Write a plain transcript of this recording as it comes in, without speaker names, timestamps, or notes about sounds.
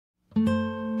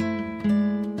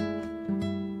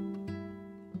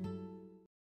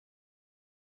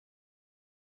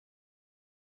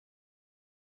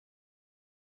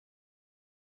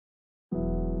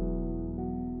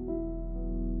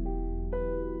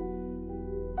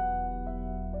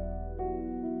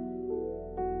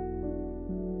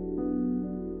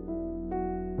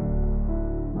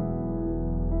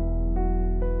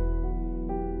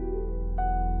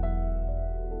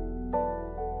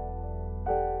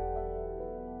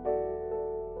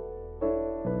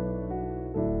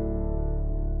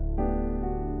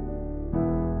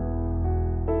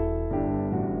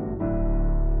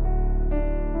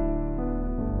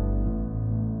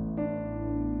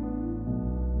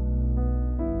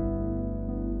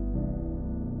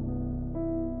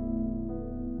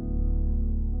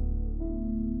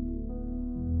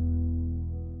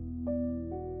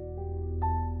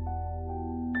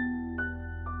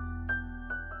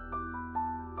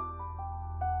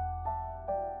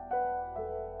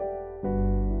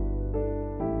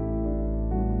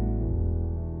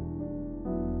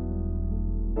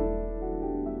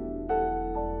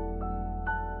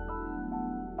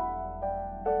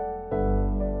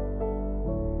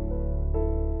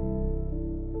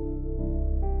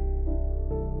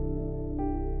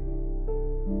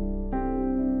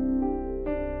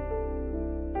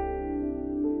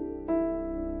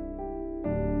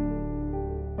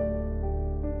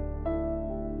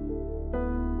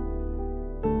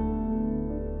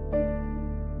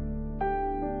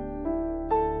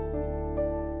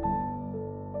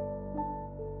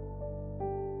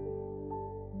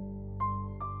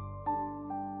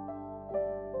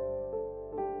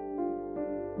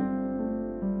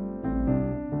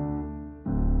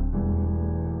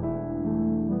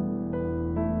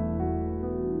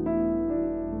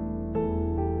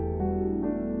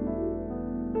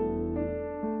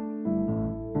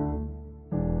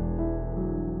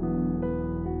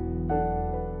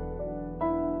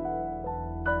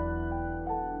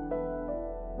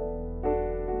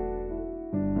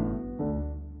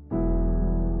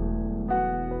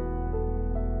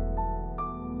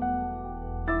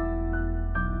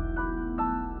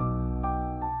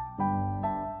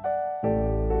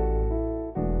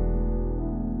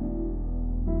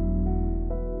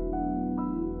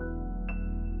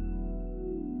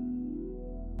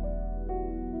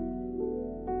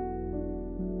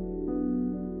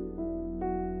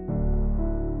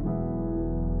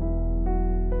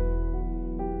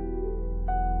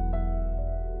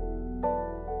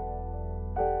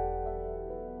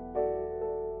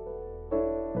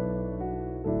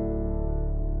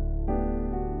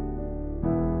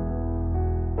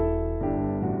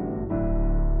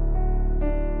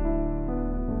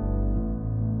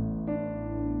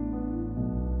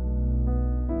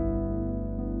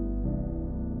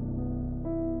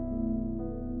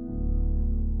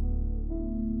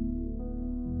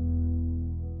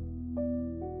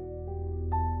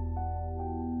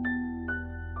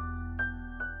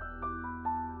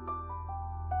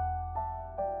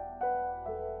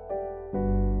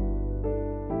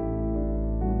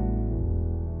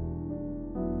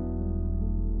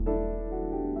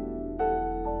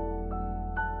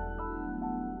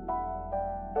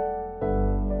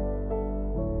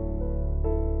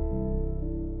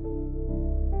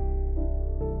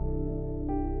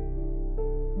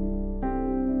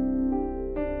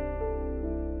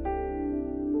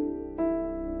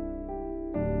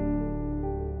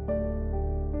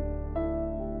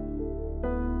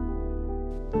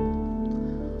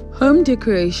Home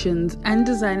decorations and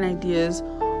design ideas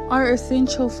are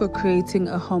essential for creating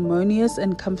a harmonious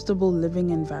and comfortable living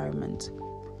environment.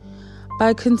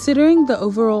 By considering the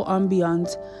overall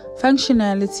ambiance,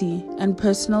 functionality, and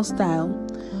personal style,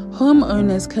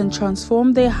 homeowners can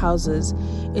transform their houses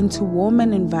into warm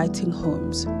and inviting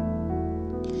homes.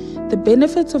 The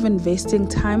benefits of investing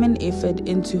time and effort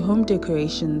into home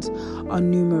decorations are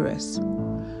numerous,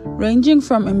 ranging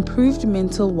from improved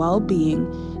mental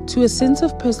well-being to a sense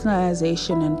of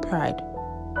personalization and pride.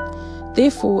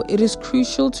 Therefore, it is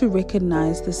crucial to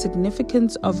recognize the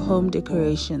significance of home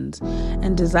decorations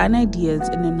and design ideas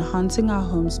in enhancing our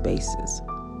home spaces.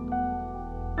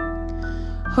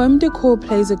 Home decor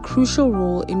plays a crucial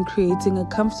role in creating a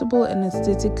comfortable and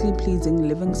aesthetically pleasing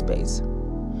living space.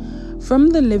 From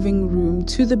the living room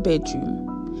to the bedroom,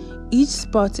 each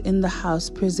spot in the house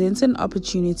presents an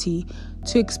opportunity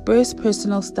to express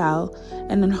personal style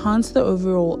and enhance the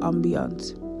overall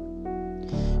ambiance.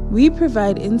 We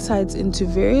provide insights into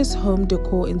various home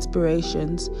decor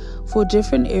inspirations for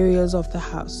different areas of the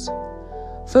house,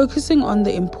 focusing on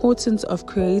the importance of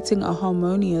creating a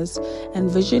harmonious and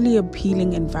visually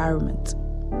appealing environment.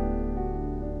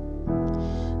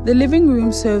 The living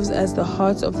room serves as the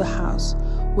heart of the house,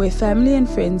 where family and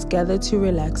friends gather to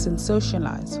relax and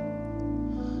socialize.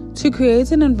 To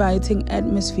create an inviting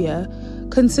atmosphere,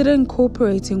 consider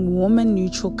incorporating warm and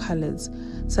neutral colors,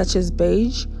 such as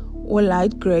beige or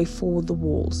light gray for the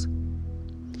walls.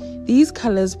 These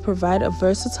colors provide a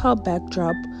versatile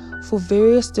backdrop for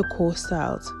various decor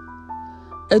styles.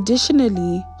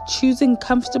 Additionally, choosing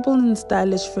comfortable and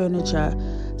stylish furniture,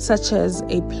 such as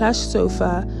a plush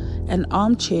sofa and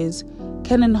armchairs,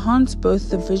 can enhance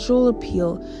both the visual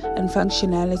appeal and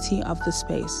functionality of the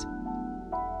space.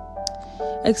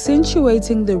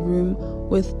 Accentuating the room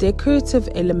with decorative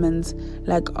elements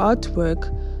like artwork,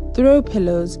 throw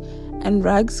pillows, and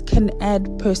rugs can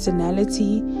add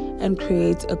personality and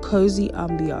create a cozy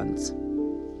ambiance.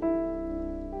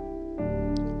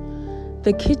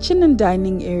 The kitchen and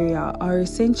dining area are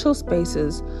essential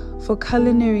spaces for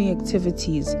culinary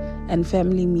activities and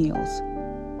family meals.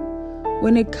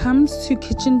 When it comes to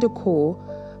kitchen decor,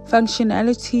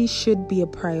 functionality should be a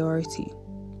priority.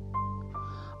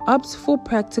 Opt for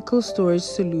practical storage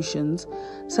solutions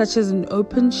such as an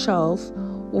open shelf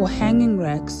or hanging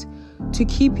racks to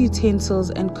keep utensils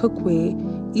and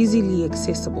cookware easily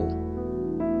accessible.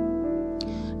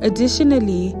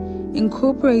 Additionally,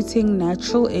 incorporating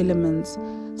natural elements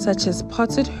such as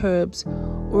potted herbs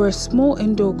or a small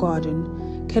indoor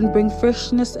garden can bring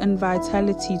freshness and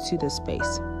vitality to the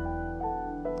space.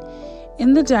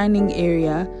 In the dining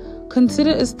area,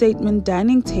 consider a statement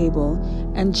dining table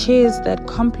and chairs that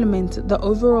complement the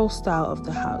overall style of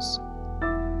the house.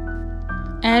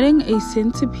 Adding a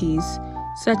centerpiece,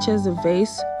 such as a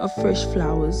vase of fresh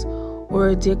flowers or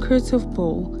a decorative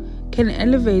bowl, can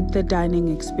elevate the dining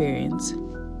experience.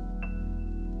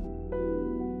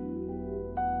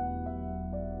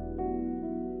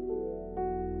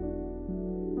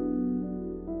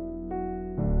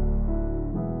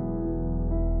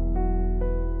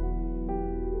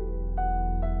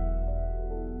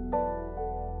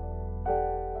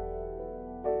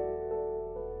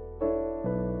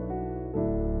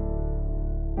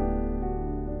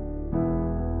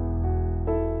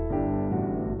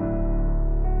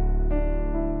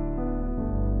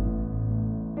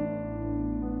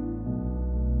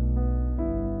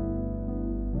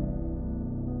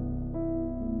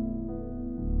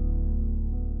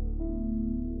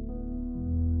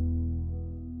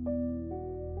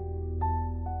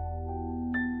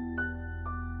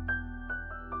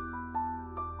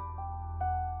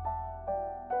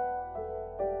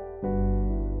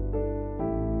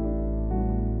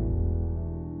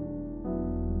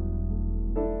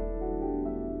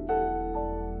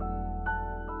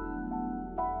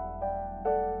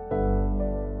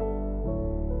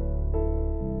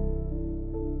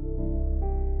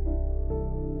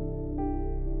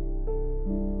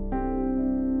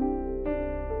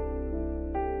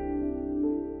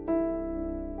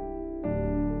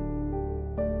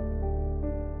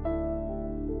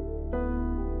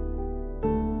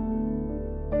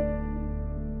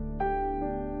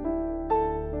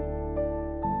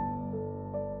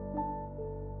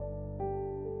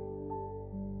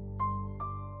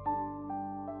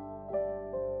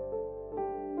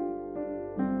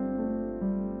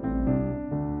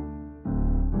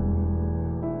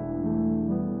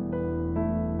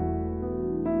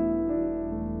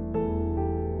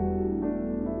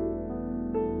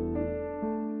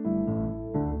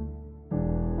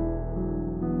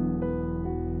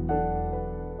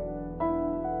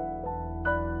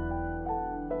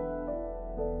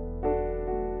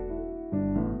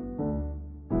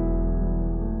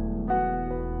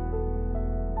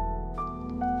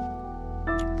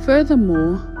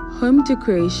 Furthermore, home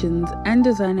decorations and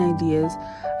design ideas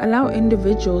allow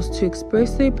individuals to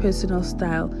express their personal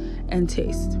style and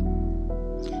taste.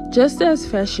 Just as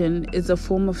fashion is a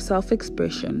form of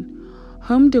self-expression,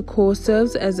 home decor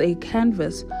serves as a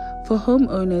canvas for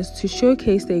homeowners to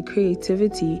showcase their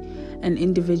creativity and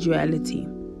individuality.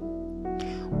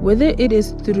 Whether it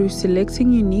is through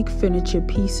selecting unique furniture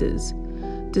pieces,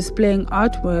 displaying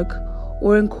artwork,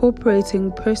 or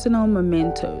incorporating personal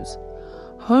mementos,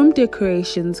 home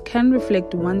decorations can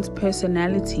reflect one's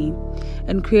personality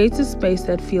and create a space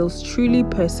that feels truly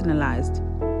personalized.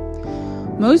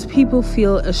 Most people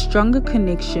feel a stronger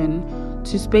connection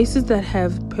to spaces that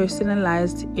have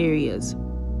personalized areas.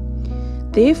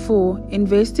 Therefore,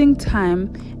 investing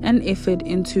time and effort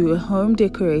into home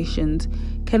decorations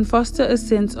can foster a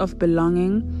sense of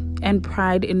belonging and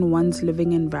pride in one's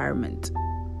living environment.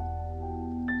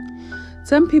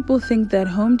 Some people think that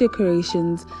home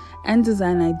decorations and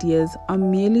design ideas are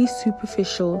merely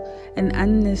superficial and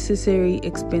unnecessary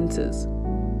expenses.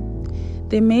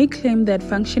 They may claim that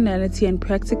functionality and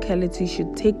practicality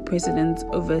should take precedence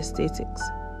over aesthetics.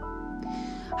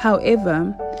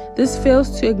 However, this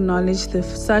fails to acknowledge the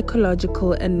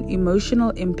psychological and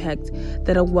emotional impact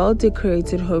that a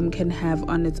well-decorated home can have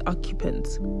on its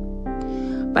occupants.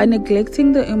 By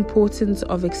neglecting the importance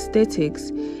of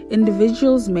aesthetics,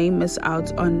 individuals may miss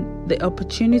out on the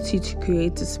opportunity to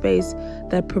create a space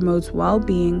that promotes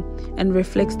well-being and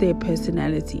reflects their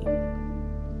personality.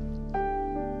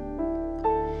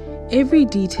 Every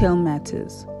detail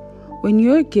matters. When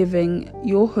you're giving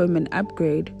your home an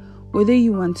upgrade, whether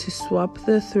you want to swap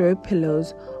the throw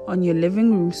pillows on your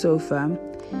living room sofa,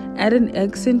 add an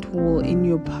accent wall in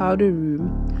your powder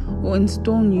room, or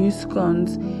install new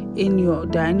scones in your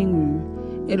dining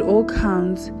room, it all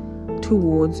counts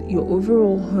towards your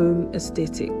overall home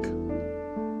aesthetic.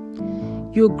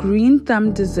 Your green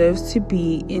thumb deserves to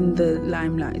be in the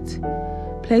limelight.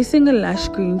 Placing a lush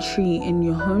green tree in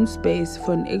your home space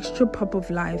for an extra pop of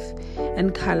life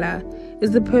and color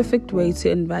is the perfect way to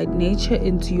invite nature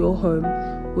into your home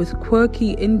with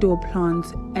quirky indoor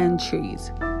plants and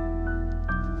trees.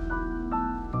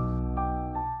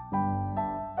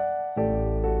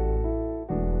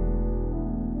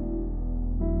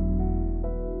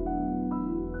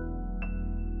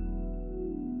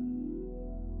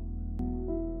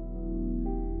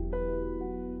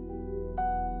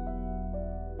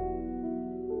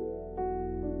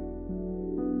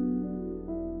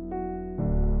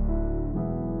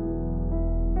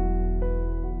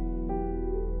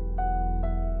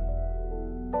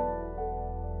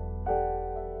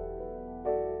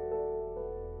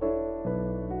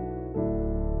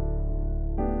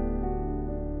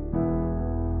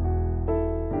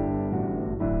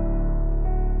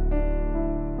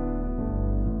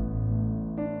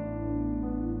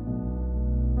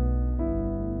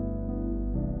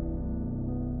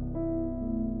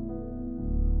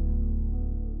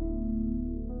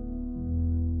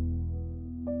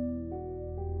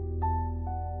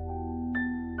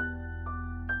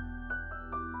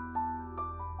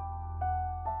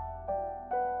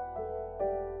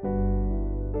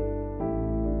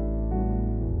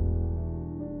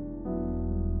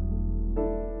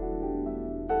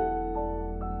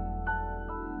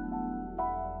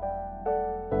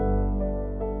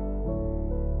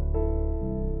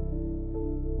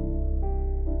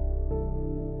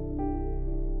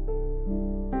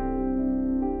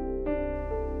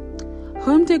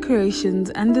 Home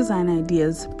decorations and design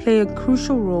ideas play a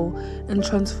crucial role in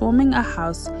transforming a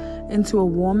house into a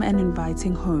warm and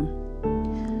inviting home.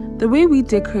 The way we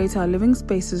decorate our living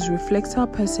spaces reflects our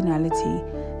personality,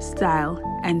 style,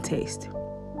 and taste.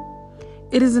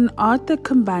 It is an art that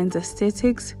combines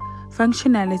aesthetics,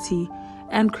 functionality,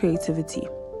 and creativity.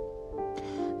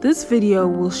 This video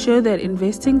will show that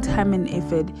investing time and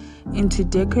effort into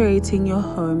decorating your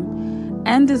home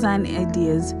and design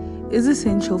ideas is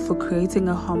essential for creating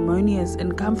a harmonious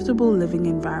and comfortable living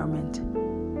environment.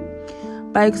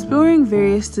 By exploring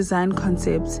various design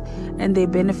concepts and their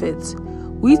benefits,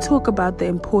 we talk about the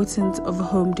importance of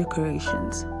home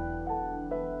decorations.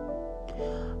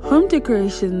 Home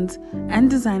decorations and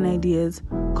design ideas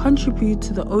contribute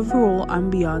to the overall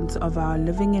ambiance of our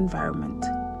living environment.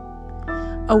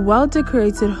 A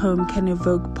well-decorated home can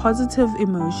evoke positive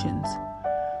emotions,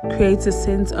 create a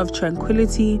sense of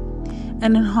tranquility,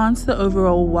 and enhance the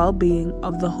overall well-being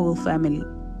of the whole family.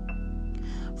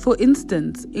 For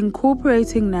instance,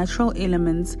 incorporating natural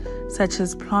elements such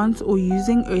as plants or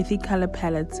using earthy color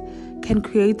palettes can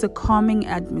create a calming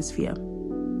atmosphere.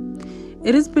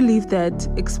 It is believed that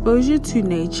exposure to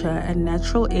nature and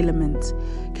natural elements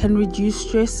can reduce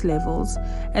stress levels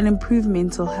and improve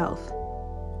mental health.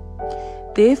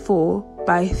 Therefore,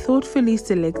 by thoughtfully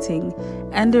selecting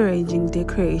and arranging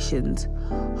decorations,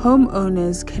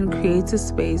 homeowners can create a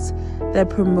space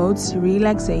that promotes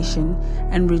relaxation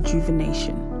and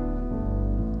rejuvenation.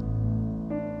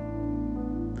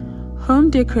 Home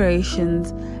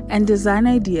decorations and design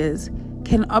ideas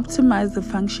can optimize the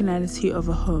functionality of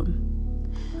a home.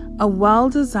 A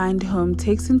well-designed home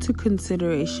takes into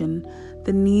consideration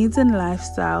the needs and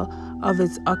lifestyle of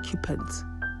its occupants.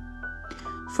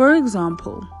 For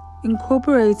example,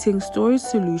 incorporating storage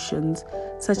solutions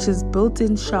such as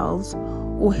built-in shelves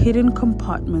or hidden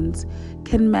compartments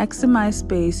can maximize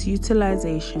space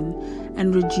utilization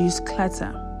and reduce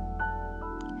clutter.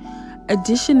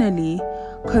 Additionally,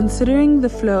 considering the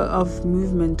flow of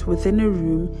movement within a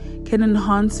room can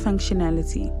enhance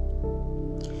functionality.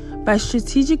 By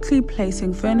strategically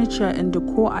placing furniture and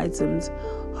decor items,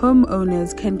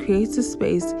 homeowners can create a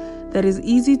space that is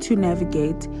easy to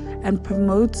navigate and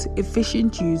promotes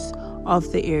efficient use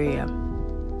of the area.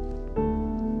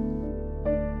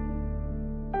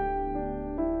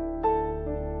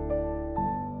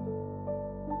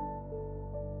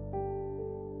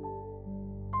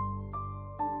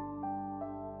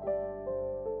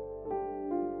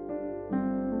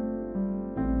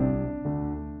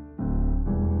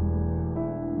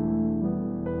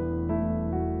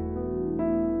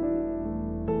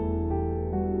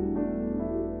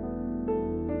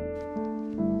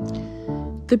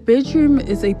 The bedroom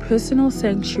is a personal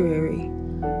sanctuary,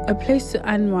 a place to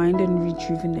unwind and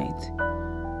rejuvenate.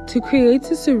 To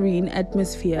create a serene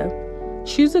atmosphere,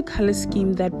 choose a color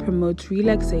scheme that promotes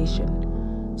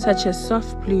relaxation, such as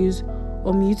soft blues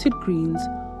or muted greens,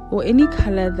 or any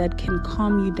color that can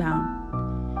calm you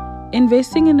down.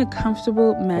 Investing in a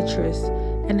comfortable mattress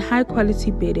and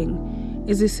high-quality bedding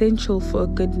is essential for a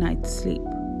good night's sleep.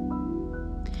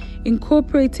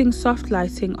 Incorporating soft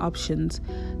lighting options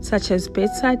such as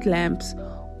bedside lamps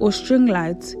or string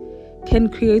lights can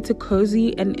create a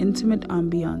cozy and intimate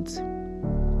ambiance.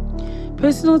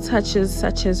 Personal touches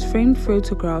such as framed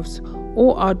photographs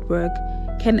or artwork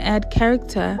can add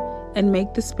character and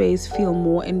make the space feel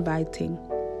more inviting.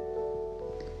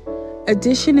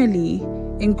 Additionally,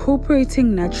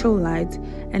 incorporating natural light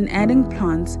and adding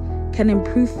plants can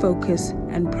improve focus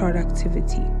and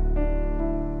productivity.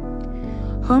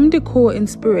 Home decor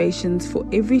inspirations for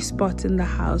every spot in the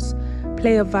house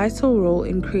play a vital role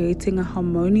in creating a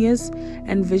harmonious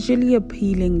and visually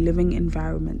appealing living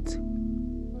environment.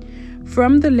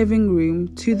 From the living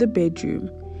room to the bedroom,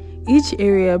 each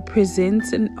area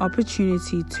presents an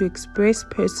opportunity to express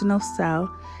personal style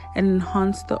and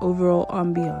enhance the overall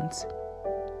ambiance.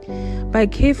 By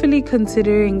carefully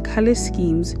considering color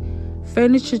schemes,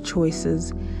 furniture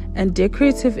choices, and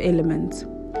decorative elements,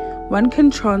 one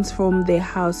can transform their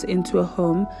house into a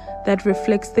home that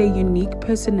reflects their unique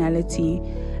personality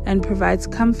and provides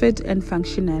comfort and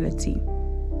functionality.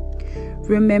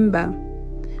 Remember,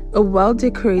 a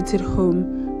well-decorated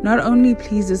home not only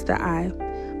pleases the eye,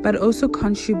 but also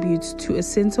contributes to a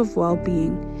sense of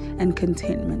well-being and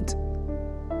contentment.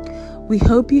 We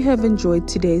hope you have enjoyed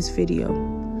today's video.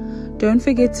 Don't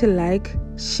forget to like,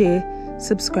 share,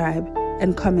 subscribe,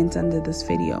 and comment under this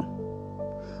video.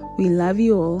 We love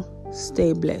you all.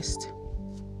 Stay blessed.